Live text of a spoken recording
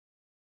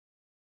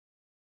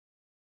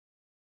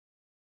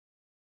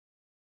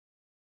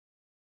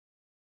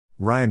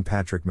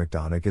Patrick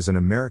McDonagh is an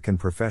American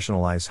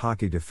professional ice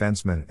hockey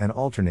defenseman and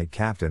alternate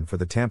captain for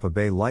the Tampa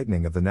Bay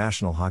Lightning of the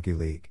National Hockey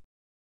League.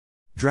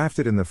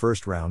 Drafted in the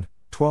first round,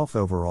 12th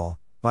overall,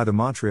 by the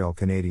Montreal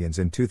Canadiens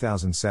in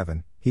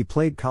 2007, he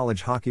played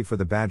college hockey for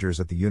the Badgers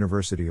at the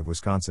University of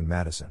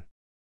Wisconsin-Madison.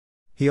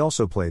 He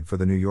also played for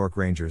the New York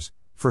Rangers,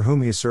 for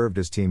whom he served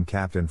as team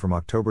captain from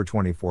October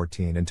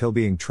 2014 until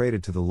being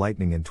traded to the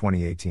Lightning in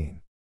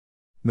 2018.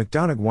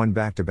 McDonagh won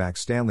back-to-back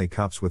Stanley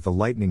Cups with the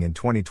Lightning in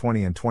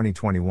 2020 and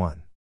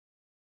 2021.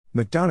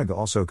 McDonagh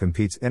also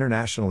competes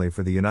internationally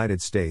for the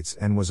United States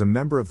and was a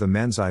member of the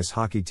men's ice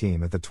hockey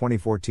team at the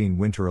 2014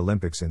 Winter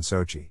Olympics in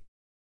Sochi.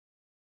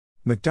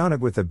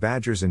 McDonagh with the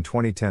Badgers in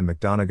 2010.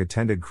 McDonagh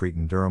attended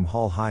Cretin-Durham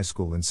Hall High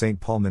School in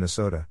St. Paul,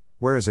 Minnesota,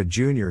 where as a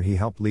junior he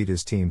helped lead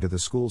his team to the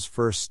school's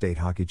first state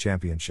hockey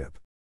championship.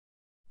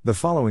 The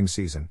following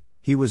season,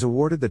 he was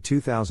awarded the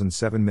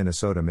 2007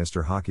 Minnesota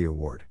Mr. Hockey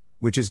Award,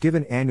 which is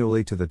given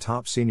annually to the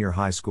top senior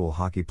high school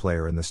hockey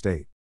player in the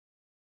state.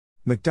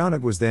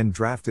 McDonagh was then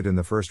drafted in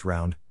the first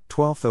round,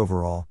 12th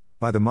overall,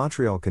 by the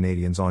Montreal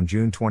Canadiens on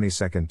June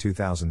 22,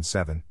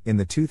 2007, in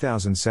the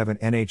 2007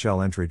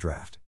 NHL entry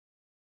draft.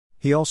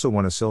 He also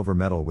won a silver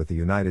medal with the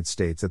United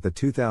States at the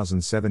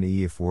 2007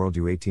 EIF World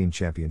U18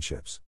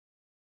 Championships.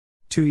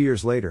 2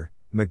 years later,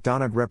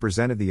 McDonagh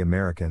represented the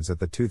Americans at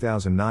the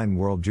 2009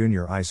 World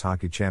Junior Ice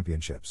Hockey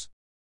Championships.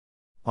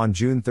 On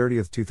June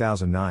 30,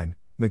 2009,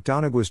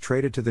 McDonagh was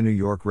traded to the New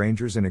York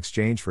Rangers in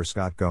exchange for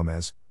Scott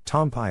Gomez,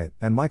 Tom Pyatt,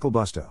 and Michael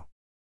Busto.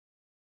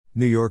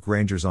 New York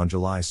Rangers. On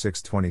July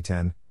 6,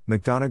 2010,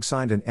 McDonagh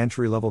signed an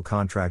entry-level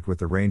contract with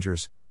the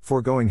Rangers,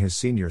 foregoing his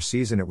senior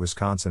season at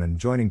Wisconsin and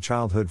joining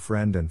childhood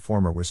friend and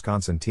former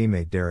Wisconsin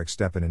teammate Derek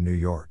Stepan in New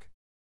York.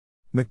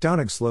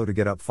 McDonagh slow to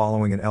get up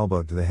following an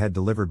elbow to the head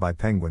delivered by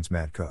Penguins'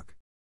 Matt Cook.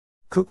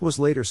 Cook was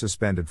later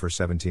suspended for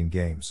 17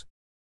 games.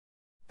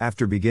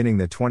 After beginning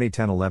the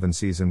 2010-11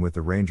 season with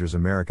the Rangers'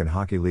 American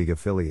Hockey League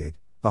affiliate,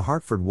 the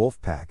Hartford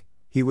Wolfpack,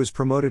 he was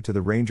promoted to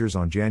the Rangers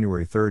on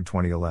January 3,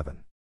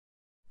 2011.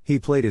 He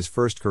played his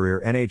first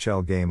career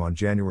NHL game on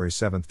January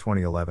 7,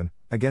 2011,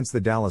 against the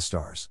Dallas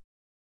Stars.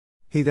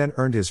 He then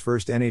earned his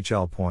first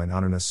NHL point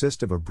on an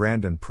assist of a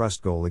Brandon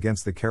Prust goal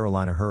against the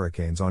Carolina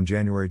Hurricanes on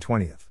January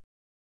 20.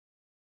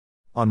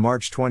 On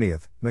March 20,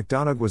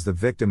 McDonagh was the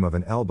victim of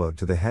an elbow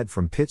to the head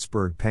from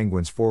Pittsburgh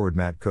Penguins forward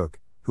Matt Cook,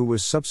 who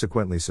was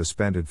subsequently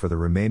suspended for the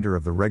remainder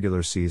of the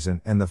regular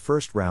season and the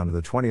first round of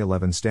the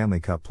 2011 Stanley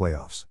Cup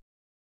playoffs.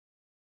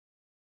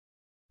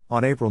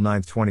 On April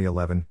 9,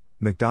 2011,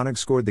 McDonagh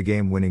scored the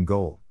game-winning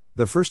goal,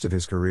 the first of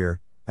his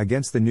career,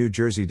 against the New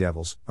Jersey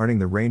Devils, earning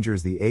the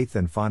Rangers the 8th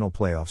and final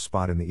playoff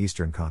spot in the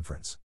Eastern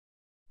Conference.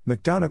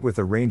 McDonagh with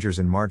the Rangers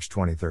in March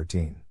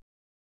 2013.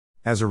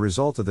 As a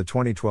result of the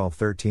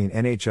 2012-13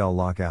 NHL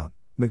lockout,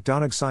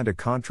 McDonagh signed a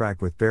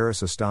contract with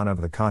Barys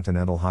of the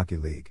Continental Hockey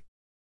League.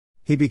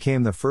 He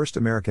became the first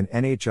American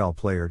NHL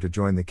player to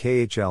join the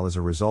KHL as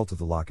a result of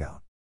the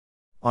lockout.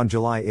 On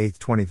July 8,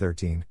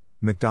 2013,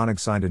 McDonagh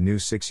signed a new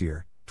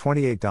 6-year,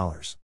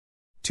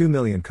 $28.2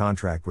 million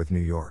contract with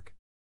New York.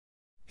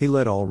 He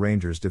led all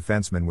Rangers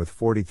defensemen with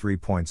 43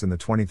 points in the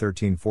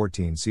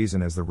 2013-14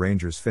 season as the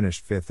Rangers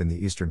finished 5th in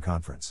the Eastern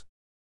Conference.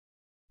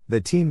 The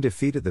team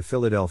defeated the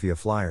Philadelphia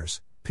Flyers,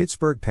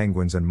 Pittsburgh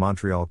Penguins and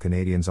Montreal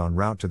Canadiens en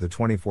route to the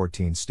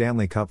 2014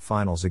 Stanley Cup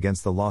Finals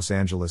against the Los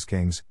Angeles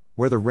Kings,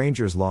 where the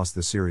Rangers lost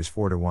the series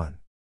 4-1.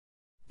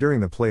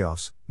 During the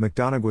playoffs,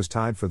 McDonagh was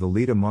tied for the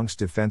lead amongst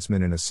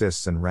defensemen in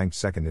assists and ranked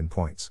second in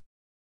points.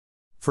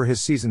 For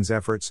his season's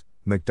efforts,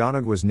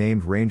 McDonagh was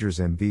named Rangers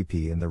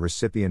MVP and the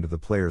recipient of the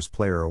Players'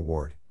 Player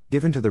Award,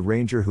 given to the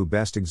Ranger who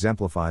best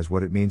exemplifies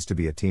what it means to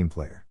be a team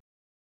player.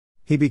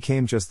 He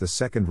became just the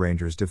second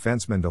Rangers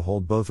defenseman to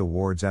hold both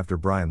awards after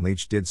Brian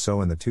Leetch did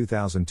so in the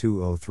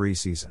 2002-03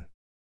 season.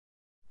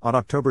 On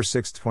October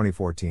 6,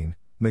 2014,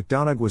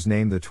 McDonagh was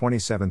named the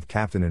 27th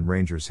captain in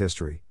Rangers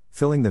history,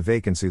 filling the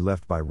vacancy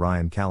left by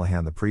Ryan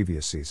Callahan the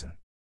previous season.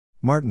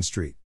 Martin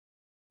Street,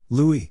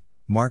 Louis,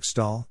 Mark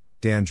Stahl,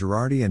 Dan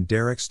Girardi and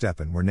Derek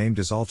Stepan were named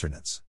as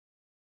alternates.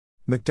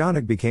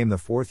 McDonagh became the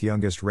 4th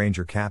youngest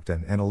Ranger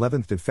captain and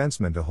 11th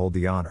defenseman to hold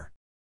the honor.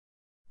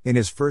 In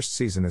his first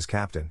season as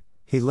captain,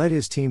 he led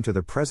his team to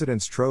the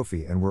President's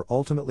Trophy and were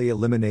ultimately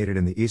eliminated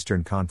in the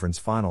Eastern Conference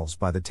Finals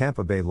by the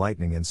Tampa Bay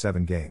Lightning in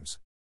 7 games.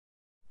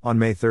 On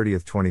May 30,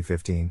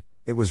 2015,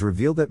 it was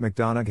revealed that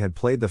McDonagh had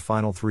played the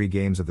final 3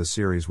 games of the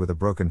series with a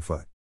broken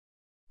foot.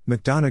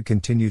 McDonagh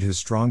continued his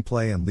strong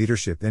play and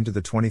leadership into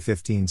the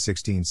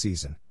 2015-16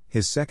 season,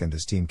 his second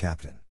as team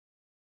captain.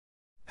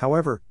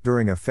 However,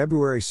 during a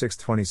February 6,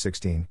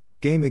 2016,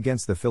 game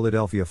against the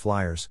Philadelphia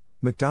Flyers,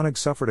 McDonagh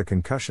suffered a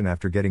concussion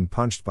after getting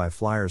punched by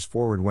Flyers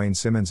forward Wayne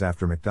Simmons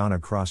after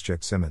McDonagh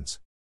cross-checked Simmons.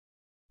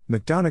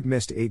 McDonagh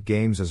missed 8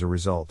 games as a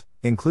result,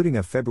 including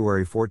a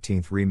February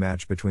 14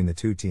 rematch between the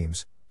two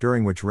teams,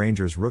 during which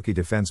Rangers rookie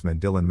defenseman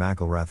Dylan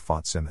McIlrath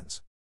fought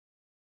Simmons.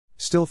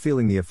 Still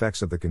feeling the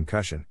effects of the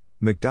concussion,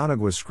 McDonagh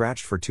was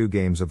scratched for 2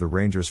 games of the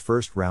Rangers'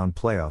 first-round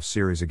playoff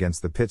series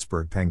against the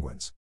Pittsburgh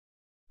Penguins,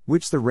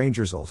 which the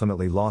Rangers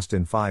ultimately lost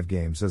in 5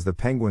 games as the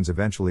Penguins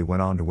eventually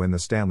went on to win the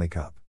Stanley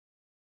Cup.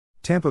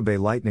 Tampa Bay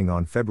Lightning.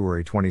 On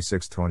February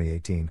 26,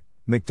 2018,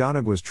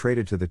 McDonagh was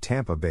traded to the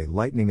Tampa Bay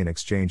Lightning in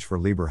exchange for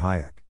Lieber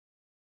Hayek,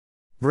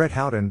 Brett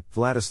Howden,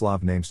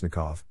 Vladislav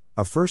Namestnikov,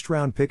 a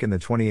first-round pick in the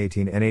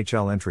 2018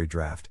 NHL entry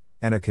draft,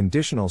 and a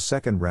conditional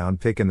second-round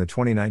pick in the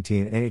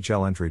 2019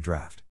 NHL entry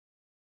draft.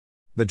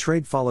 The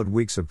trade followed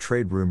weeks of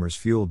trade rumors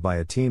fueled by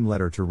a team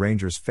letter to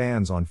Rangers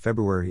fans on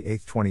February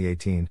 8,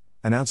 2018,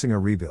 announcing a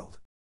rebuild.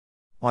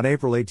 On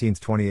April 18,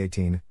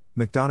 2018,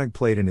 McDonagh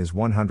played in his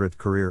 100th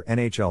career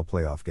NHL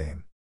playoff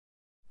game.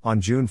 On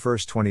June 1,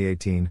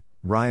 2018,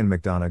 Ryan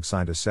McDonagh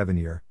signed a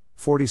 7-year,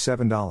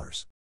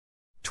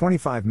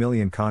 $47.25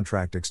 million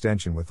contract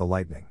extension with the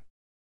Lightning.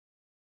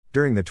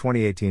 During the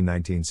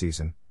 2018-19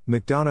 season,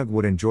 McDonagh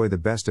would enjoy the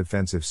best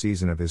offensive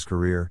season of his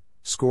career,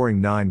 scoring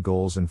 9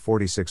 goals and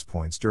 46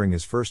 points during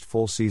his first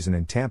full season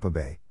in Tampa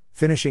Bay,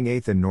 finishing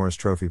 8th in Norris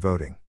Trophy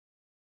voting.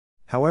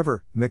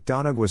 However,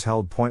 McDonagh was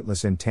held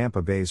pointless in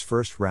Tampa Bay's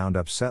first-round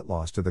upset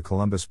loss to the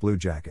Columbus Blue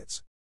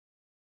Jackets.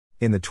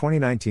 In the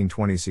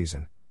 2019-20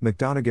 season,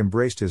 McDonagh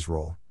embraced his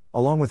role,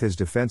 along with his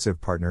defensive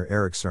partner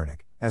Erik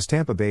Cernak, as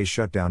Tampa Bay's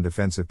shutdown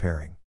defensive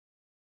pairing.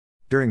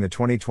 During the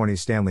 2020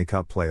 Stanley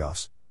Cup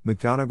playoffs,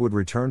 McDonagh would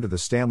return to the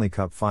Stanley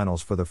Cup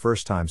Finals for the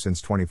first time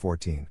since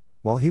 2014,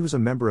 while he was a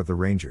member of the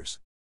Rangers.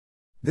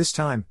 This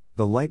time,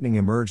 the Lightning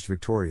emerged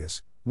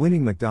victorious,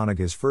 winning McDonagh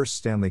his first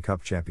Stanley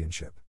Cup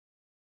championship.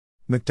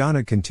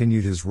 McDonagh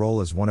continued his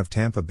role as one of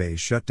Tampa Bay's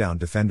shutdown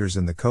defenders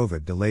in the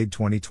COVID-delayed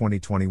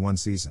 2020-21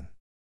 season.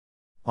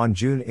 On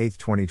June 8,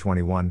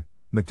 2021,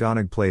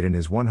 McDonagh played in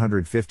his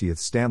 150th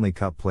Stanley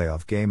Cup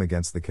playoff game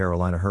against the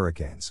Carolina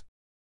Hurricanes.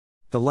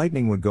 The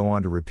Lightning would go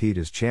on to repeat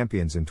as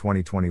champions in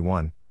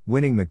 2021,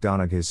 winning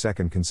McDonagh his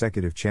second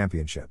consecutive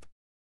championship.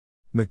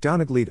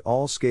 McDonagh led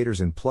all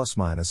skaters in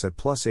plus-minus at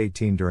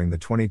 +18 during the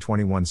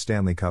 2021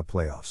 Stanley Cup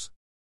playoffs.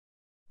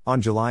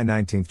 On July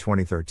 19,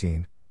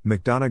 2013,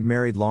 McDonagh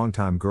married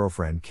longtime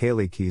girlfriend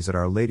Kaylee Keys at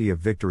Our Lady of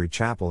Victory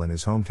Chapel in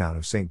his hometown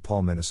of St.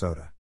 Paul,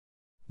 Minnesota.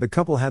 The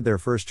couple had their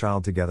first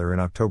child together in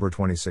October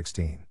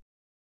 2016.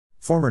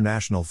 Former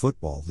National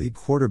Football League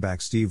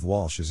quarterback Steve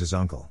Walsh is his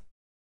uncle.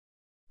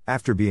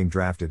 After being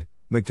drafted,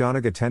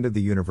 McDonagh attended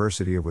the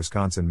University of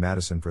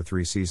Wisconsin-Madison for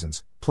 3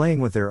 seasons, playing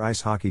with their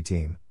ice hockey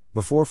team,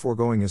 before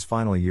foregoing his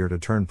final year to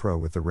turn pro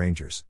with the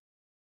Rangers.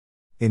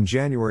 In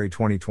January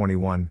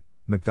 2021,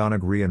 McDonagh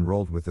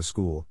re-enrolled with the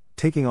school,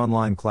 taking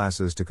online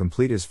classes to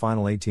complete his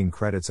final 18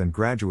 credits and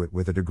graduate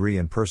with a degree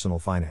in personal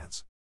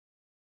finance.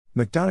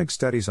 McDonagh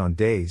studies on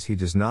days he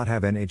does not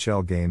have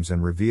NHL games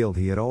and revealed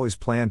he had always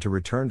planned to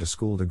return to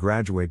school to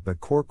graduate, but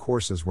core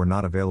courses were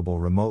not available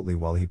remotely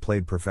while he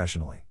played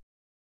professionally,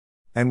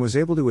 and was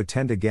able to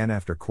attend again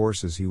after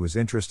courses he was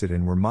interested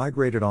in were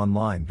migrated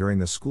online during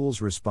the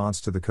school's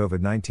response to the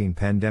COVID-19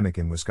 pandemic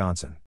in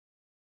Wisconsin.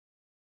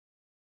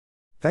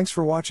 Thanks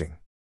for watching.